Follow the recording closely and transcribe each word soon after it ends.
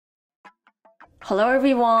Hello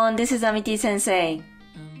everyone, this is Amity Sensei.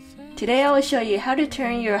 Today I will show you how to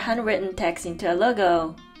turn your handwritten text into a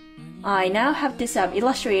logo. I now have this app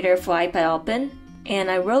Illustrator for iPad open, and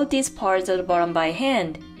I wrote these parts at the bottom by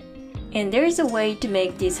hand. And there is a way to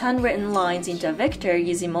make these handwritten lines into a vector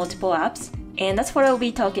using multiple apps, and that's what I will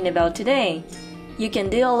be talking about today. You can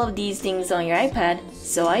do all of these things on your iPad,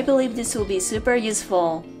 so I believe this will be super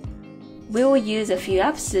useful. We will use a few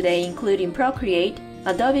apps today, including Procreate,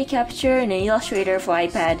 Adobe Capture, and Illustrator for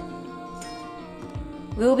iPad.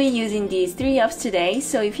 We'll be using these three apps today,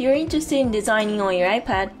 so if you're interested in designing on your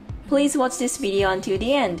iPad, please watch this video until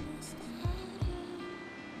the end.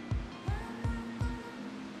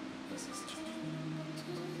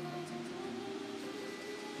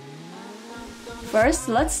 First,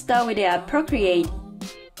 let's start with the app Procreate.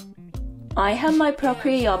 I have my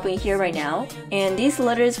Procreate open here right now, and these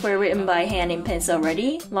letters were written by hand in pencil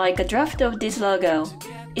already, like a draft of this logo.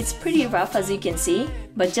 It's pretty rough as you can see,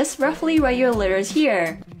 but just roughly write your letters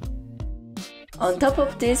here. On top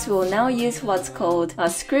of this, we'll now use what's called a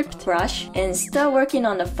script brush and start working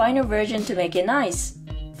on the final version to make it nice.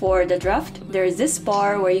 For the draft, there's this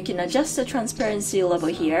bar where you can adjust the transparency level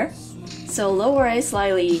here, so lower it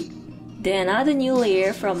slightly. Then add a new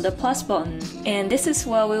layer from the plus button, and this is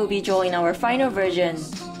where we'll be drawing our final version.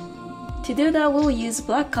 To do that, we'll use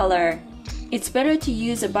black color. It's better to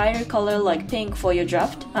use a brighter color like pink for your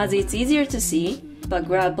draft, as it's easier to see, but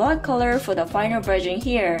grab black color for the final version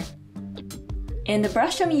here. And the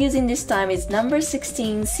brush I'm using this time is number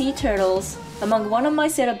 16 Sea Turtles, among one of my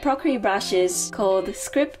set of Procreate brushes called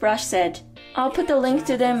Script Brush Set. I'll put the link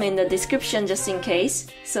to them in the description just in case,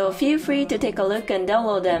 so feel free to take a look and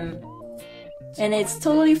download them. And it's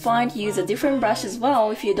totally fine to use a different brush as well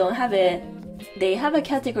if you don't have it. They have a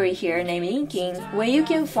category here named Inking, where you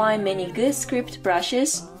can find many good script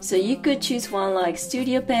brushes, so you could choose one like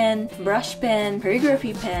Studio Pen, Brush Pen,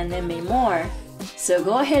 Calligraphy Pen, and many more. So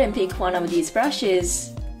go ahead and pick one of these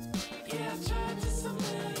brushes.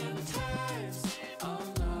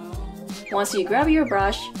 Once you grab your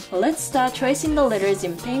brush, let's start tracing the letters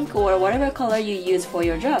in pink or whatever color you use for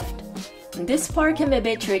your draft. This part can be a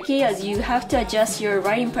bit tricky as you have to adjust your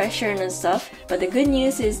writing pressure and stuff, but the good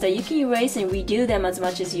news is that you can erase and redo them as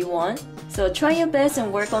much as you want, so try your best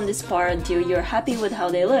and work on this part until you're happy with how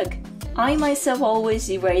they look. I myself always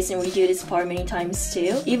erase and redo this part many times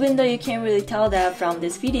too, even though you can't really tell that from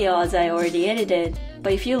this video as I already edited.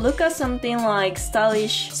 But if you look at something like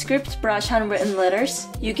stylish script brush handwritten letters,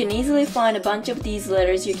 you can easily find a bunch of these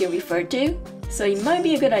letters you can refer to. So it might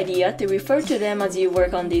be a good idea to refer to them as you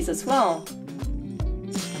work on these as well.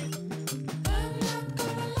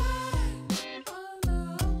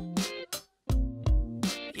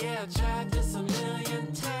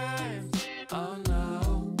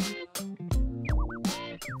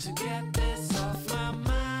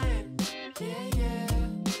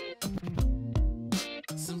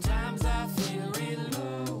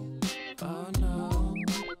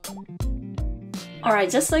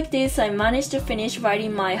 Alright, just like this, I managed to finish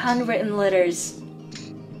writing my handwritten letters.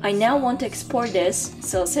 I now want to export this,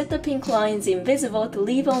 so set the pink lines invisible to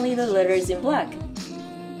leave only the letters in black.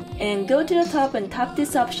 And go to the top and tap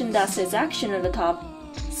this option that says Action at the top.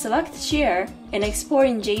 Select Share and export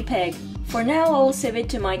in JPEG. For now, I will save it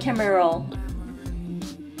to my camera roll.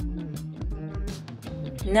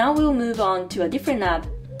 Now we'll move on to a different app.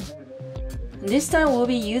 This time we'll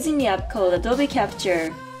be using the app called Adobe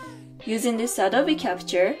Capture. Using this Adobe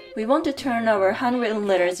Capture, we want to turn our handwritten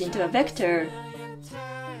letters into a vector.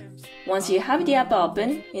 Once you have the app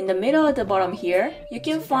open, in the middle at the bottom here, you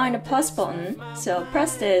can find a plus button, so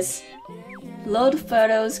press this. Load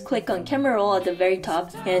photos, click on camera roll at the very top,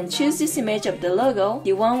 and choose this image of the logo,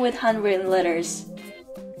 the one with handwritten letters.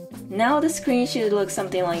 Now the screen should look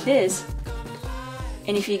something like this.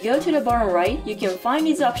 And if you go to the bottom right, you can find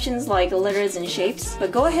these options like letters and shapes,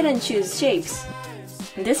 but go ahead and choose shapes.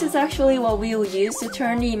 This is actually what we will use to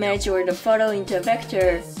turn the image or the photo into a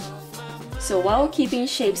vector. So while keeping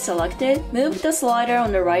shape selected, move the slider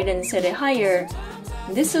on the right and set it higher.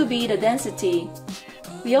 This will be the density.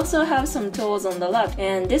 We also have some tools on the left,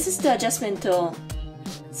 and this is the adjustment tool.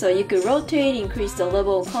 So you could rotate, increase the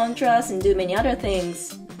level of contrast, and do many other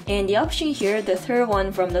things. And the option here, the third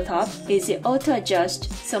one from the top, is the auto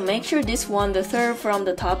adjust. So make sure this one, the third from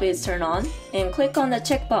the top, is turned on, and click on the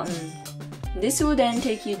check button. This will then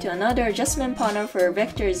take you to another adjustment panel for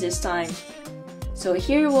vectors this time. So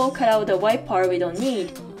here we'll cut out the white part we don't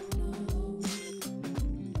need.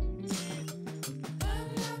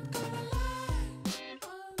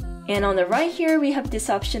 And on the right here we have this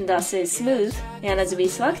option that says smooth, and as we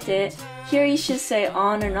select it, here it should say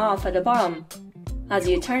on and off at the bottom. As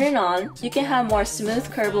you turn it on, you can have more smooth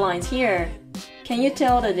curved lines here. Can you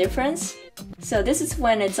tell the difference? So this is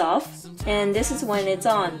when it's off, and this is when it's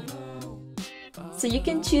on. So you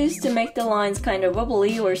can choose to make the lines kind of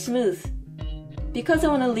wobbly or smooth. Because I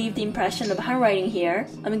want to leave the impression of handwriting here,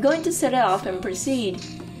 I'm going to set it off and proceed.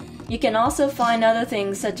 You can also find other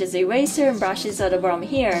things such as eraser and brushes at the bottom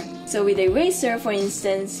here. So with eraser, for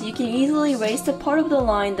instance, you can easily erase the part of the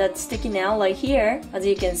line that's sticking out like here, as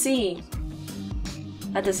you can see.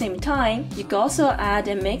 At the same time, you can also add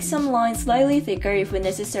and make some lines slightly thicker if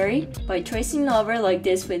necessary by tracing over like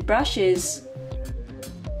this with brushes.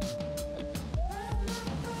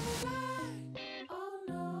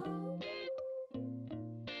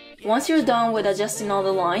 Once you're done with adjusting all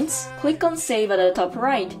the lines, click on Save at the top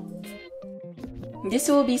right. This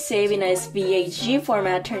will be saved in a SVG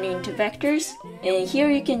format turning into vectors, and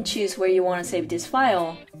here you can choose where you want to save this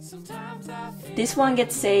file. This one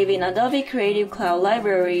gets saved in Adobe Creative Cloud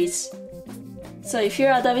libraries. So if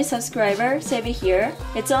you're an Adobe subscriber, save it here.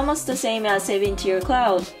 It's almost the same as saving to your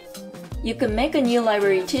cloud. You can make a new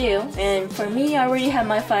library too, and for me I already have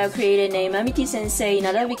my file created named Amity Sensei in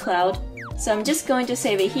Adobe Cloud, so I'm just going to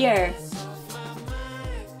save it here.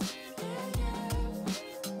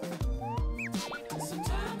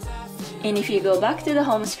 And if you go back to the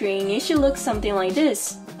home screen, it should look something like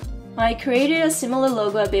this. I created a similar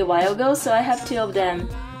logo a bit while ago, so I have two of them.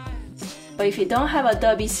 But if you don't have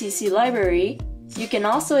Adobe CC library, you can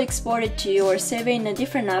also export it to or save it in a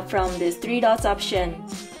different app from this 3 dots option.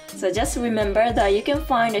 So just remember that you can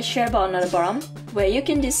find a share button at the bottom where you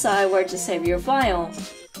can decide where to save your file.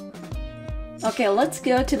 Okay, let's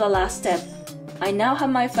go to the last step. I now have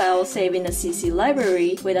my file saved in the CC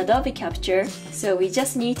library with Adobe Capture, so we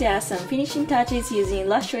just need to add some finishing touches using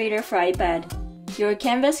Illustrator for iPad. Your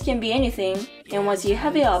canvas can be anything, and once you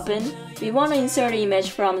have it open, we want to insert an image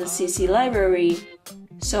from the CC library.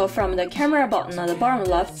 So from the camera button at the bottom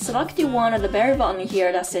left, select the one at the very bottom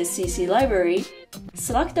here that says CC library.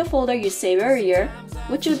 Select the folder you saved earlier,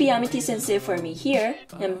 which will be Amity Sensei for me here,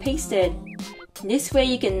 and paste it. This way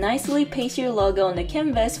you can nicely paste your logo on the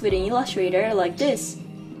canvas with an Illustrator like this.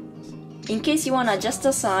 In case you want to adjust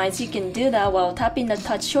the size, you can do that while tapping the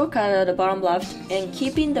touch shortcut at the bottom left and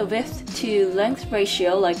keeping the width to length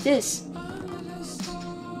ratio like this.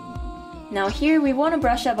 Now here we want to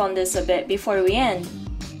brush up on this a bit before we end.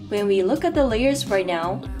 When we look at the layers right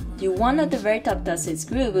now, the one at the very top that says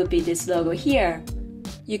group would be this logo here.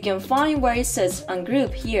 You can find where it says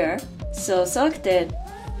ungroup here, so select it.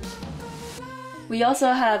 We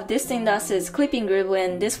also have this thing that says clipping group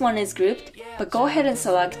when this one is grouped, but go ahead and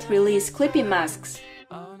select release clipping masks.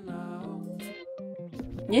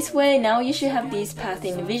 This way now you should have these paths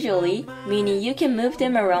individually, meaning you can move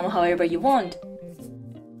them around however you want.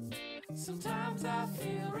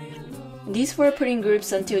 These were put in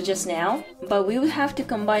groups until just now, but we would have to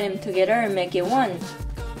combine them together and make it one.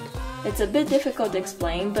 It's a bit difficult to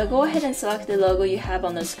explain, but go ahead and select the logo you have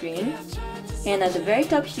on the screen. And at the very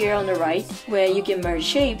top here on the right, where you can merge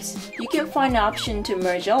shapes, you can find the option to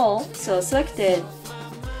merge all, so select it.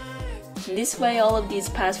 This way all of these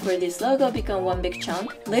paths for this logo become one big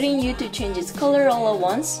chunk, letting you to change its color all at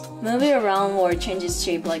once, move it around or change its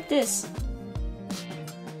shape like this.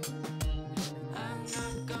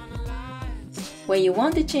 When you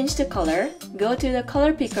want to change the color, go to the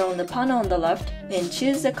color picker on the panel on the left and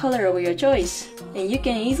choose the color of your choice. And you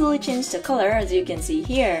can easily change the color as you can see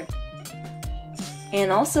here. And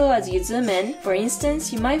also as you zoom in, for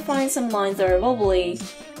instance, you might find some lines that are wobbly.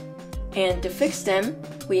 And to fix them,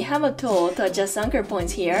 we have a tool to adjust anchor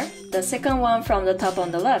points here, the second one from the top on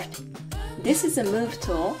the left. This is a move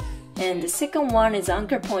tool, and the second one is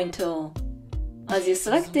anchor point tool. As you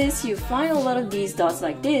select this, you find a lot of these dots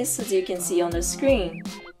like this, as you can see on the screen.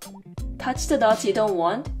 Touch the dots you don't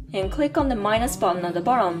want, and click on the minus button at the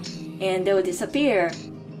bottom, and they will disappear.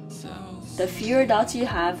 The fewer dots you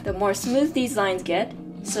have, the more smooth these lines get,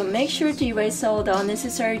 so make sure to erase all the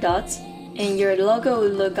unnecessary dots, and your logo will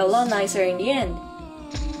look a lot nicer in the end.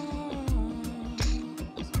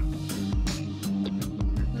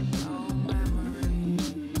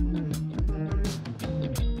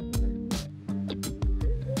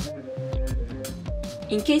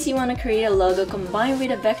 In case you want to create a logo combined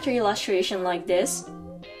with a vector illustration like this,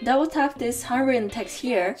 double tap this handwritten text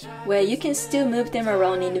here, where you can still move them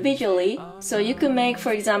around individually, so you can make,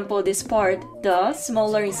 for example, this part the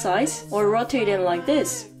smaller in size, or rotate them like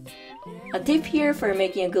this. A tip here for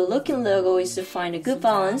making a good looking logo is to find a good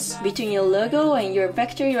balance between your logo and your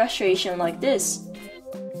vector illustration like this.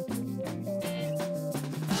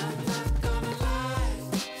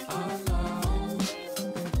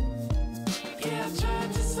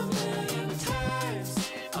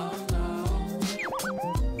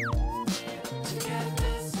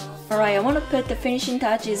 Alright, I want to put the finishing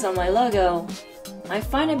touches on my logo. I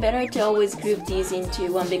find it better to always group these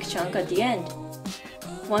into one big chunk at the end.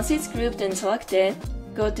 Once it's grouped and selected,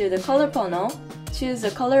 go to the color panel, choose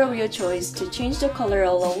the color of your choice to change the color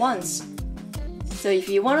all at once. So if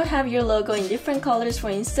you want to have your logo in different colors, for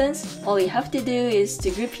instance, all you have to do is to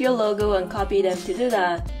group your logo and copy them to do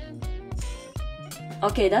that.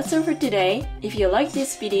 Okay, that's all for today. If you liked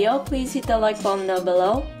this video, please hit the like button down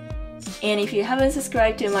below. And if you haven't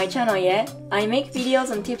subscribed to my channel yet, I make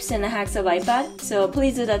videos on tips and hacks of iPad, so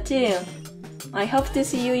please do that too. I hope to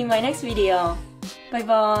see you in my next video. Bye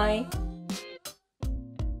bye!